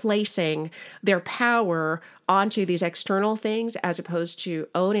misplacing their power onto these external things as opposed to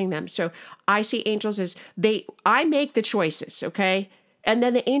owning them. So I see angels as I make the choices, okay? And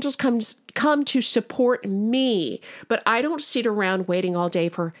then the angels come to support me, but I don't sit around waiting all day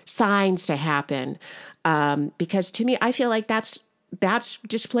for signs to happen, because to me, I feel like that's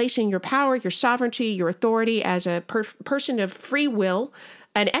displacing your power, your sovereignty, your authority as a person of free will,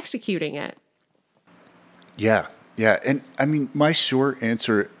 and executing it. Yeah, and I mean, my short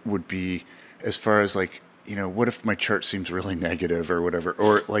answer would be, as far as like, what if my chart seems really negative or whatever,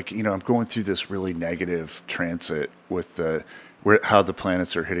 or like, I'm going through this really negative transit with how the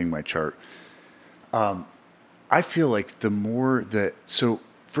planets are hitting my chart. I feel like the more that, so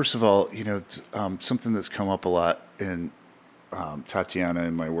first of all, something that's come up a lot in Tatiana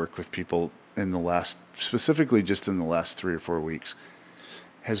and my work with people specifically just in the last 3 or 4 weeks,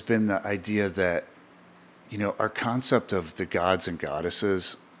 has been the idea that, our concept of the gods and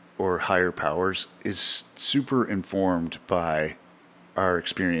goddesses or higher powers is super informed by our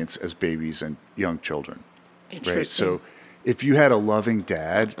experience as babies and young children. Interesting. Right? So if you had a loving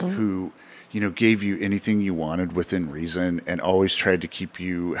dad who, gave you anything you wanted within reason and always tried to keep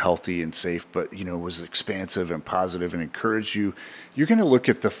you healthy and safe, but, was expansive and positive and encouraged you, you're going to look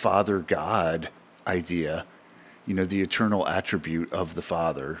at the father God idea, the eternal attribute of the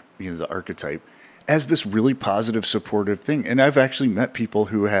father, the archetype, as this really positive, supportive thing. And I've actually met people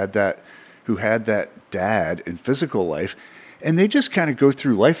who had that dad in physical life, and they just kind of go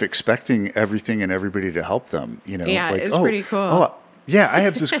through life expecting everything and everybody to help them, Yeah, like, it's pretty cool. Oh, yeah, I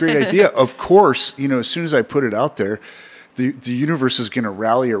have this great idea. Of course, as soon as I put it out there, the universe is going to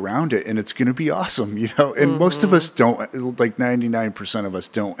rally around it and it's going to be awesome, And most of us don't, like 99% of us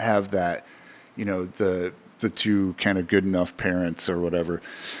don't have that, the two kind of good enough parents or whatever.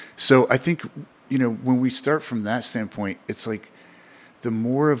 So I think, when we start from that standpoint, it's like the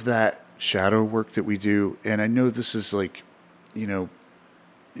more of that shadow work that we do, and I know this is like,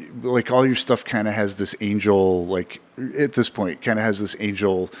 like all your stuff kind of has this angel, like at this point kind of has this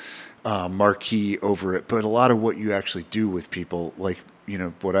angel marquee over it. But a lot of what you actually do with people, like,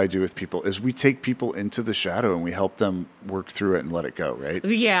 what I do with people is we take people into the shadow and we help them work through it and let it go. Right.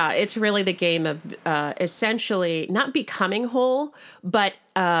 Yeah. It's really the game of essentially not becoming whole, but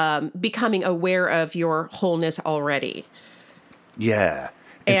becoming aware of your wholeness already. Yeah.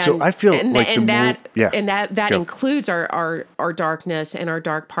 And so I feel that includes our darkness and our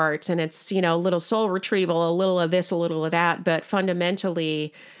dark parts, and it's, a little soul retrieval, a little of this, a little of that, but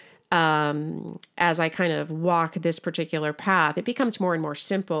fundamentally, as I kind of walk this particular path, it becomes more and more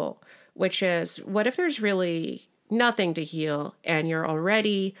simple, which is, what if there's really nothing to heal and you're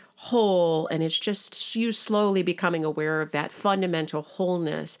already whole, and it's just you slowly becoming aware of that fundamental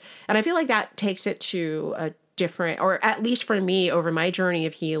wholeness. And I feel like that takes it to a different, or at least for me over my journey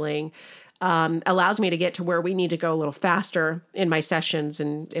of healing, allows me to get to where we need to go a little faster in my sessions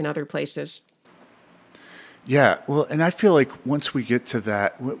and in other places. Yeah, well, and I feel like once we get to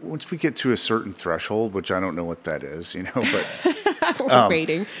a certain threshold, which I don't know what that is, but we're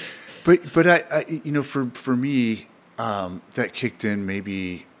waiting. But I for me, that kicked in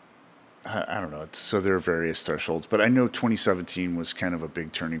maybe I don't know. So there are various thresholds, but I know 2017 was kind of a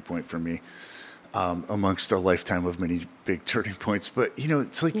big turning point for me, amongst a lifetime of many big turning points. But,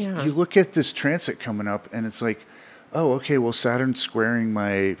 it's like Yeah. you look at this transit coming up and it's like, oh, okay, well, Saturn's squaring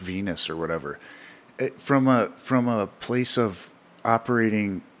my Venus or whatever. From a place of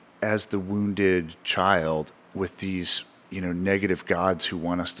operating as the wounded child with these, negative gods who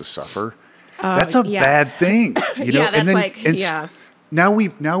want us to suffer. That's a yeah. bad thing, Yeah, that's and then, like, yeah. Now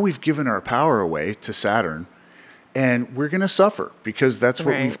we've given our power away to Saturn, and we're going to suffer because that's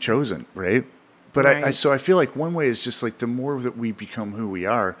what Right. we've chosen, right? But Right. so I feel like one way is just like the more that we become who we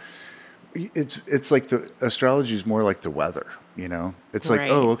are, it's like the astrology is more like the weather, It's like,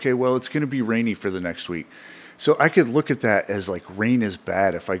 Right. oh, okay, well, it's going to be rainy for the next week. So I could look at that as like rain is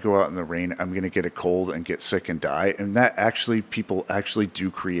bad. If I go out in the rain, I'm going to get a cold and get sick and die. And that people actually do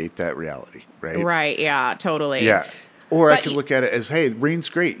create that reality, right? Right. Yeah, totally. Yeah. Or I But could look at it as, hey, rain's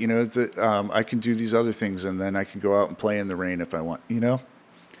great. I can do these other things, and then I can go out and play in the rain if I want. Does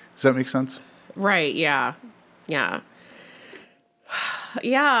that make sense? Right. Yeah. Yeah.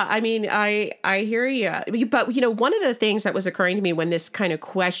 Yeah, I mean, I hear you. But, one of the things that was occurring to me when this kind of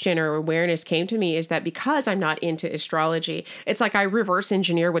question or awareness came to me is that because I'm not into astrology, it's like I reverse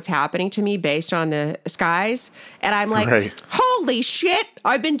engineer what's happening to me based on the skies. And I'm like, Right. holy shit,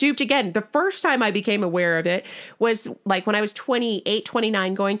 I've been duped again. The first time I became aware of it was like when I was 28,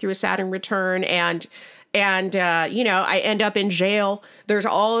 29, going through a Saturn return and I end up in jail. There's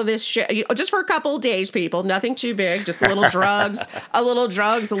all of this shit, just for a couple of days, people, nothing too big, just a little drugs, a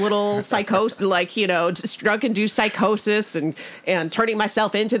little psychosis, just drug-induced psychosis and turning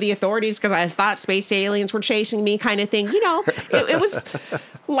myself into the authorities because I thought space aliens were chasing me kind of thing. It was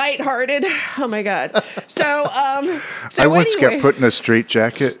lighthearted. Oh my God. So I once got put in a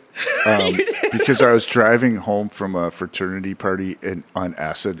straitjacket because I was driving home from a fraternity party on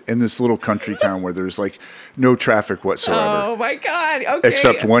acid in this little country town where there's like no traffic whatsoever. Oh my God. Okay.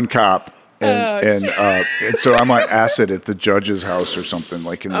 Except one cop. And so I'm on acid at the judge's house or something,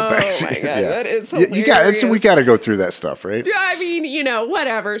 like in the backseat. Oh my God, Yeah. that is We hilarious. got to go through that stuff, right? Yeah, I mean,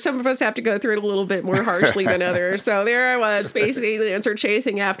 whatever. Some of us have to go through it a little bit more harshly than others. So there I was, space aliens are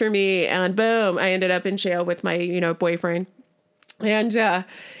chasing after me, and boom, I ended up in jail with my, boyfriend.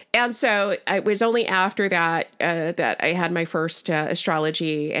 And so it was only after that that I had my first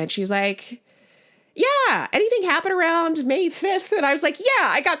astrology, and she's like, yeah, anything happened around May 5th? And I was like, yeah,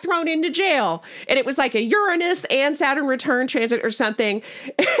 I got thrown into jail. And it was like a Uranus and Saturn return transit or something.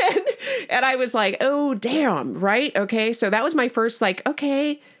 And I was like, oh, damn, right? Okay, so that was my first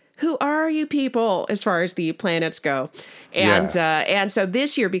okay, who are you people as far as the planets go? And so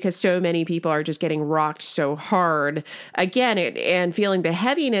this year, because so many people are just getting rocked so hard again and feeling the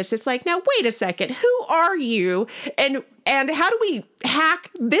heaviness, it's like, now, wait a second, who are you? And how do we hack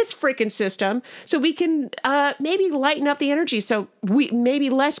this freaking system so we can maybe lighten up the energy so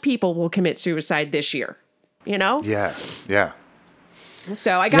maybe less people will commit suicide this year, Yeah. Yeah.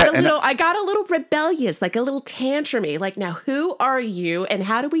 So I got I got a little rebellious, like a little tantrumy, like, now who are you and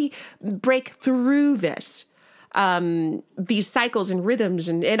how do we break through this? These cycles and rhythms.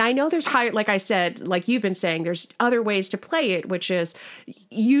 And I know there's like I said, like you've been saying, there's other ways to play it, which is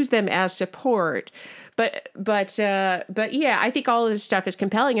use them as support. But yeah, I think all of this stuff is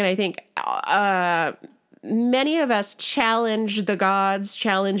compelling. And I think, many of us challenge the gods,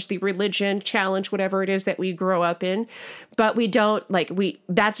 challenge the religion, challenge whatever it is that we grow up in, but we don't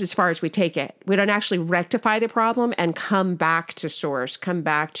that's as far as we take it. We don't actually rectify the problem and come back to source, come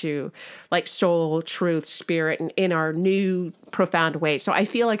back to like soul, truth, spirit, and in our new profound way. So I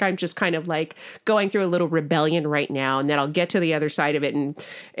feel like I'm just kind of like going through a little rebellion right now, and then I'll get to the other side of it.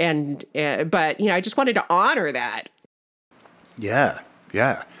 But I just wanted to honor that. Yeah.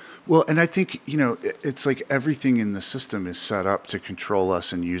 Yeah. Well, and I think, it's like everything in the system is set up to control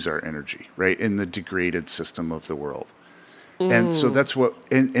us and use our energy, right? In the degraded system of the world. And so that's what,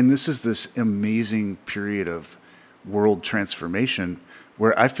 and this is this amazing period of world transformation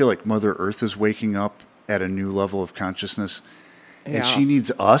where I feel like Mother Earth is waking up at a new level of consciousness. Yeah. And she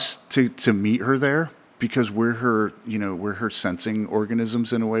needs us to meet her there because we're her sensing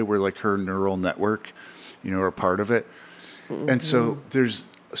organisms in a way. We're like her neural network, are part of it. Mm-hmm. And so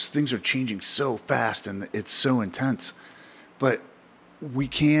things are changing so fast and it's so intense, but we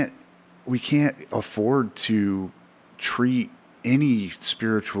can't afford to treat any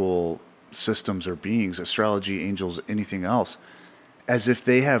spiritual systems or beings, astrology, angels, anything else, as if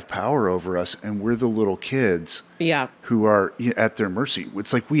they have power over us and we're the little kids who are at their mercy.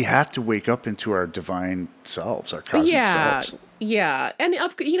 It's like we have to wake up into our divine selves, our cosmic selves. Yeah. And,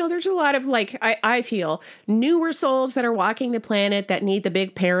 there's a lot of like, I feel newer souls that are walking the planet that need the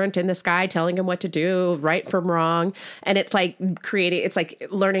big parent in the sky telling them what to do, right from wrong. And it's like it's like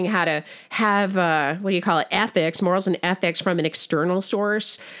learning how to have, ethics, morals and ethics from an external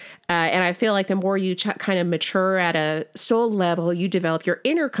source. And I feel like the more you kind of mature at a soul level, you develop your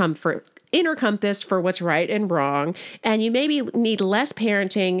inner compass for what's right and wrong. And you maybe need less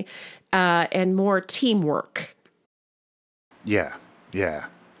parenting and more teamwork. Yeah, yeah,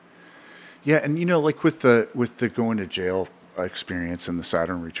 yeah, and like with the going to jail experience and the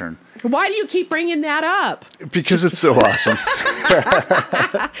Saturn return. Why do you keep bringing that up? Because it's so awesome.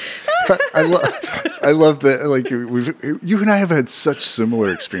 I love that. Like you and I have had such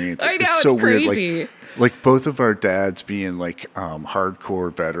similar experiences. I know, it's so crazy. Weird. Like both of our dads being like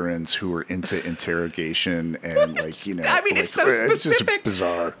hardcore veterans who were into interrogation and like I mean, it's so specific. It's just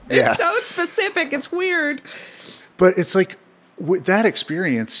bizarre. It's so specific. It's weird. But it's like with that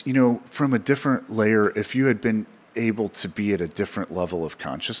experience, from a different layer, if you had been able to be at a different level of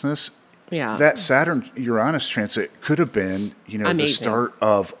consciousness, that Saturn-Uranus transit could have been, the start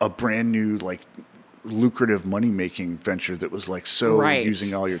of a brand new, like, lucrative money-making venture that was like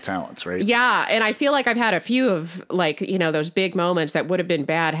using all your talents, right? Yeah, and I feel like I've had a few of like, those big moments that would have been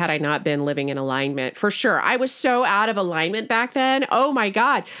bad had I not been living in alignment. For sure. I was so out of alignment back then. Oh my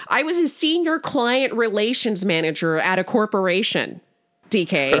God. I was a senior client relations manager at a corporation.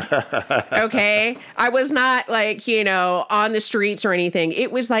 DK. Okay. I was not like, on the streets or anything.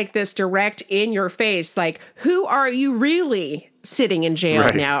 It was like this direct in your face, like, who are you really sitting in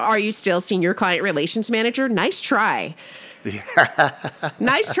jail now? Are you still senior client relations manager? Nice try. Yeah.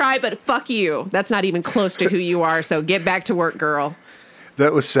 Nice try, but fuck you. That's not even close to who you are. So get back to work, girl.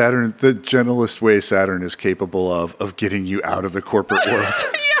 That was Saturn, the gentlest way Saturn is capable of getting you out of the corporate world.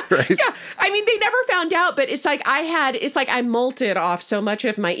 Right? Yeah. I mean, they never found out, but it's like I molted off so much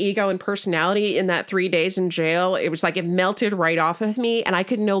of my ego and personality in that 3 days in jail. It was like it melted right off of me, and I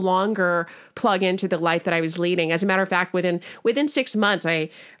could no longer plug into the life that I was leading. As a matter of fact, within 6 months, I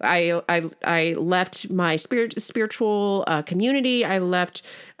left my spiritual community. I left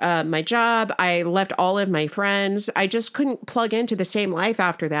my job. I left all of my friends. I just couldn't plug into the same life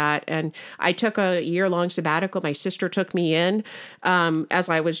after that. And I took a year-long sabbatical. My sister took me in as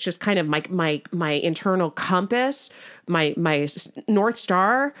I was just kind of my internal compass. My North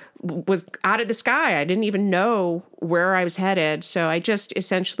Star was out of the sky. I didn't even know where I was headed. So I just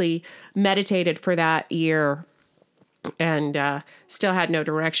essentially meditated for that year and still had no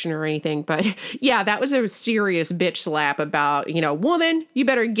direction or anything. But yeah, that was a serious bitch slap about, woman, you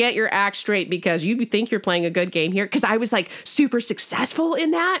better get your act straight because you think you're playing a good game here. Because I was like super successful in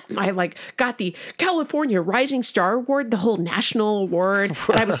that. I like got the California Rising Star Award, the whole national award.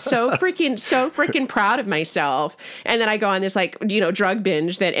 And I was so freaking proud of myself. And then I go on this like, drug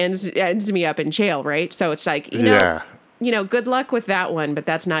binge that ends me up in jail, right? So it's like, good luck with that one, but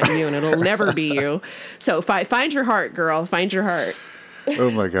that's not you, and it'll never be you. So find your heart, girl. Find your heart. Oh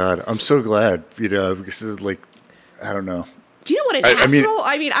my God, I'm so glad. Because it's like, I don't know. Do you know what an asshole?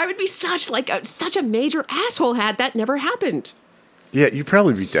 I mean, I would be such a major asshole had that never happened. Yeah, you'd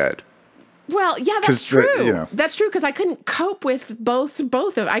probably be dead. Well, yeah, that's true. That's true because I couldn't cope with both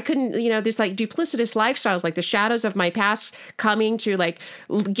of. I couldn't, this like duplicitous lifestyles, like the shadows of my past coming to like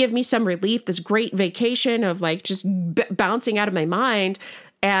give me some relief. This great vacation of like just bouncing out of my mind,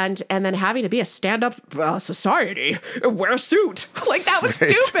 and then having to be a stand-up society, wear a suit. Like that was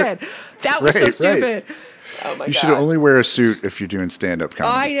stupid. That was so stupid. Right. Oh my God. You should only wear a suit if you're doing stand-up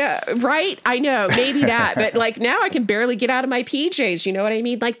comedy. I know, right? I know, maybe that. But like now I can barely get out of my PJs. You know what I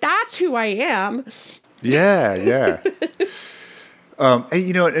mean? Like that's who I am. Yeah.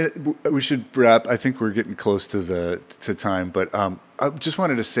 Hey, we should wrap. I think we're getting close to time. But I just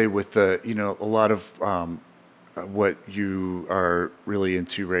wanted to say with a lot of what you are really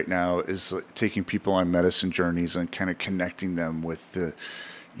into right now is taking people on medicine journeys and kind of connecting them with the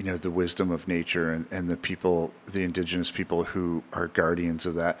wisdom of nature and the indigenous people who are guardians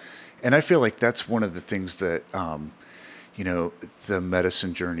of that. And I feel like that's one of the things that, the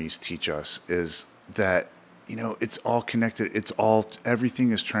medicine journeys teach us is that, it's all connected.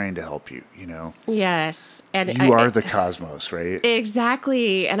 Everything is trying to help you, Yes. And you are the cosmos, right?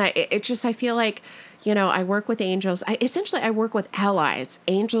 Exactly. And I feel like, I work with angels. I work with allies.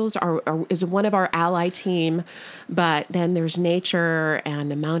 Angels is one of our ally team, but then there's nature and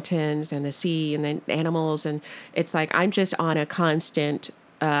the mountains and the sea and the animals. And it's like, I'm just on a constant,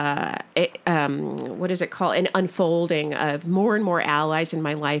 what is it called? An unfolding of more and more allies in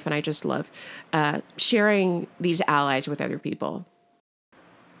my life. And I just love sharing these allies with other people.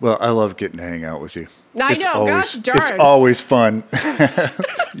 Well, I love getting to hang out with you. I know, gosh darn. It's always fun.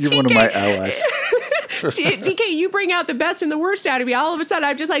 You're one of my allies. DK, you bring out the best and the worst out of me. All of a sudden,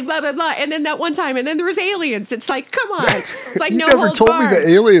 I'm just like, blah, blah, blah. And then that one time, and then there was aliens. It's like, come on. It's like, You no never holds told barred. me the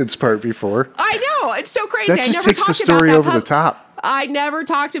aliens part before. I know. It's so crazy. That just I never takes the talked story about over the top. I never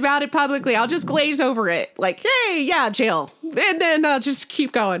talked about it publicly. I'll just glaze over it. Like, hey, yeah, Jill. And then I'll just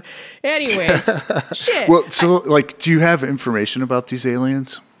keep going. Anyways, shit. Well, so, like, do you have information about these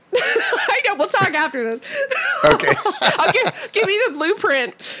aliens? I know. We'll talk after this. Okay. I'll give me the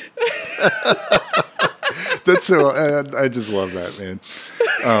blueprint. That's so, I just love that, man.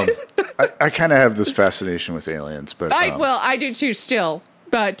 I kind of have this fascination with aliens, but. I do too still.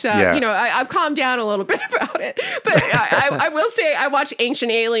 But, Yeah. I've calmed down a little bit about it. But I will say I watch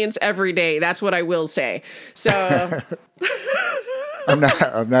Ancient Aliens every day. That's what I will say. So. I'm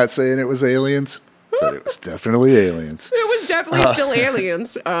not saying it was aliens, but it was definitely aliens. It was definitely still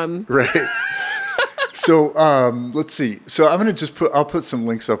aliens. Right. So let's see. So I'm going to I'll put some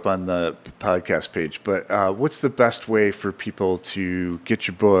links up on the podcast page, but what's the best way for people to get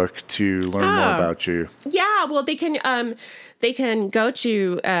your book, to learn more about you? Yeah, well, they can go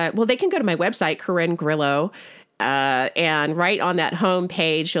to my website, Corinne Grillo. And right on that home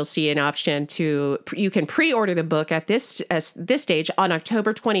page, you'll see an option you can pre-order the book at this stage on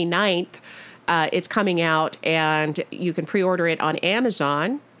October 29th. It's coming out, and you can pre-order it on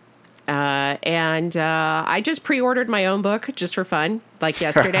Amazon. And I just pre-ordered my own book just for fun, like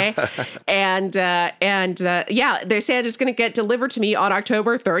yesterday. and they said it's going to get delivered to me on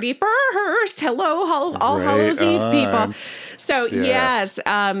October 31st. Hello, All Hallows Eve people. So yes.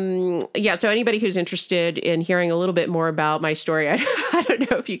 So anybody who's interested in hearing a little bit more about my story, I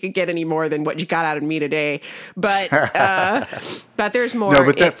don't know if you could get any more than what you got out of me today, but there's more. No,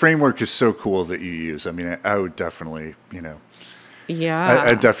 but that framework is so cool that you use. I mean, I would definitely, Yeah.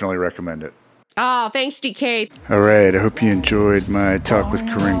 I definitely recommend it. Oh, thanks, DK. All right. I hope you enjoyed my talk with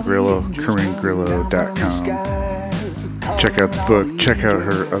Corinne Grillo, CorinneGrillo.com. Check out the book. Check out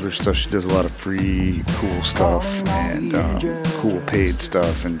her other stuff. She does a lot of free, cool stuff and cool paid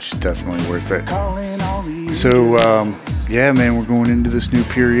stuff, and she's definitely worth it. So, yeah, man, we're going into this new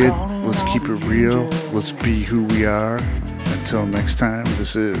period. Let's keep it real. Let's be who we are. Until next time,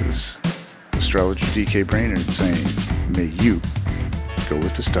 this is Astrologer DK Brainerd saying, may you go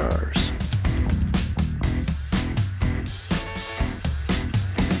with the stars.